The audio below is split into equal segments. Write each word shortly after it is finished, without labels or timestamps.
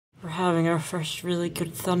having our first really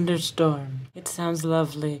good thunderstorm. It sounds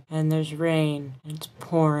lovely, and there's rain, and it's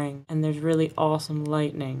pouring, and there's really awesome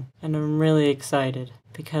lightning, and I'm really excited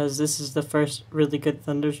because this is the first really good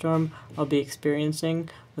thunderstorm I'll be experiencing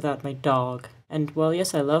without my dog. And while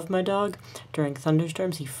yes, I love my dog, during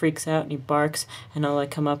thunderstorms he freaks out and he barks, and I'll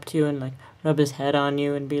come up to you and rub his head on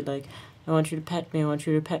you and be like, I want you to pet me, I want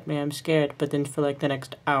you to pet me, I'm scared. But then for the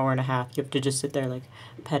next hour and a half, you have to just sit there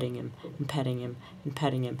petting him and petting him and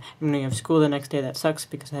petting him. And when you have school the next day, that sucks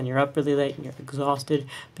because then you're up really late and you're exhausted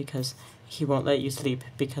because he won't let you sleep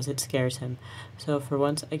because it scares him. So for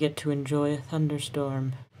once, I get to enjoy a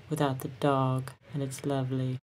thunderstorm without the dog, and it's lovely.